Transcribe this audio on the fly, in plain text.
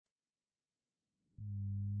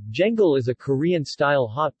Jeongol is a Korean-style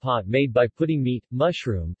hot pot made by putting meat,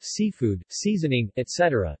 mushroom, seafood, seasoning,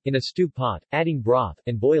 etc., in a stew pot, adding broth,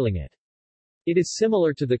 and boiling it. It is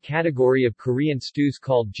similar to the category of Korean stews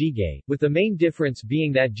called jjigae, with the main difference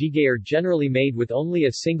being that jjigae are generally made with only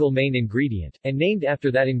a single main ingredient, and named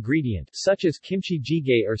after that ingredient, such as kimchi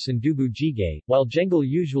jjigae or sundubu jjigae, while jeongol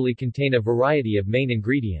usually contain a variety of main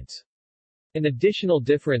ingredients. An additional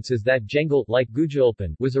difference is that jeongol, like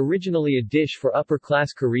gujeolpan, was originally a dish for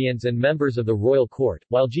upper-class Koreans and members of the royal court,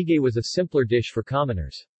 while jjigae was a simpler dish for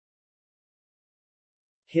commoners.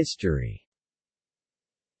 History.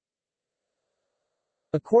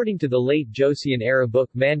 According to the late Joseon-era book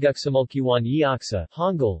Manguksamulgiwan Yeoksa,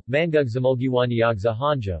 Hangul, Manguksamulgiwan Yeoksa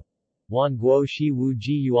Hanja, Wan Guo Shi Wu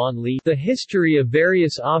Ji Yuan Li, the history of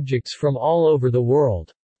various objects from all over the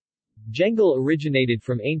world. Jeongol originated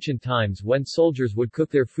from ancient times when soldiers would cook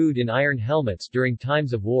their food in iron helmets during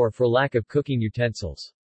times of war for lack of cooking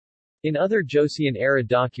utensils. In other Joseon-era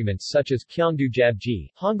documents such as Gyeongdujabji,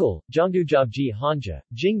 Hangul, Jeongdujabji Hanja,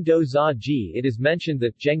 Jing-do za ji, it is mentioned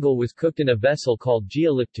that jeongol was cooked in a vessel called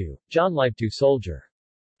Jeoliptu, Jeonliptu soldier's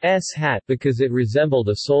hat because it resembled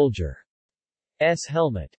a soldier's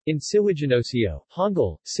helmet. In Siwiginoseo,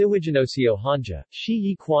 Hangul, Siwiginoseo Hanja, Shi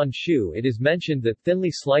Yi Quan Shu, it is mentioned that thinly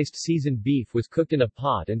sliced seasoned beef was cooked in a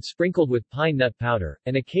pot and sprinkled with pine nut powder,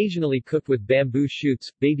 and occasionally cooked with bamboo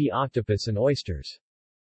shoots, baby octopus and oysters.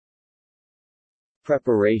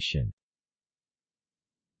 Preparation.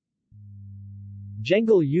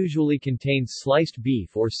 Jeongol usually contains sliced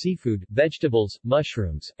beef or seafood, vegetables,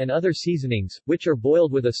 mushrooms, and other seasonings, which are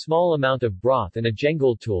boiled with a small amount of broth and a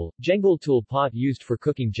jeongol pot used for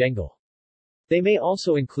cooking jeongol. They may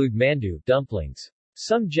also include mandu dumplings.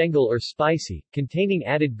 Some jeongol are spicy, containing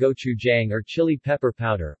added gochujang or chili pepper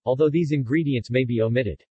powder, although these ingredients may be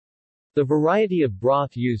omitted. The variety of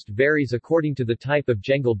broth used varies according to the type of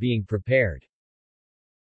jeongol being prepared.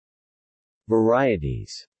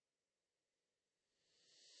 Varieties.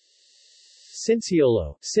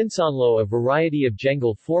 Sinseolo, Sinsanlo, a variety of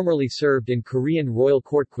jeongol formerly served in Korean royal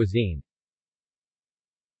court cuisine.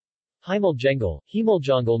 Himul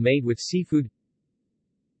jeongol made with seafood.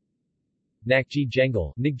 Nakji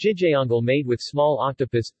jeongol made with small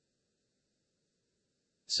octopus.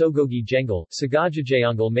 Sogogi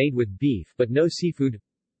jeongol made with beef but no seafood.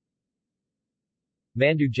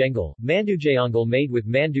 Mandu jeongol made with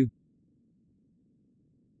mandu.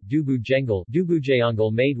 Dubu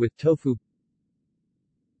jeongol made with tofu.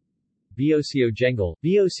 Bioseo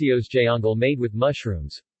jeongol made with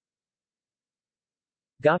mushrooms.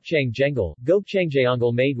 Gopchang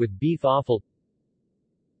jeongol made with beef offal.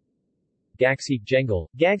 Gaksik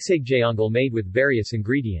jeongol made with various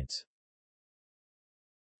ingredients.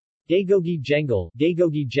 Gaegogi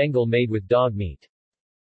jeongol made with dog meat.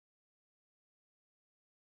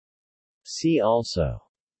 See also: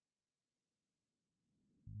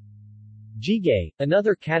 jjigae,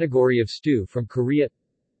 another category of stew from Korea.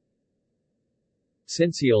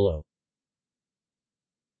 Sinseolo,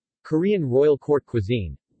 Korean royal court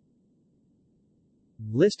cuisine.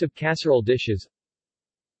 List of casserole dishes.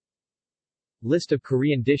 List of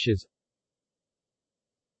Korean dishes.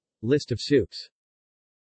 List of soups.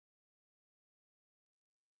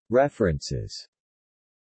 References.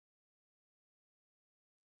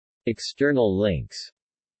 External links.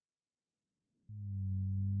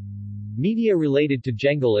 Media related to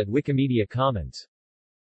jeongol at Wikimedia Commons.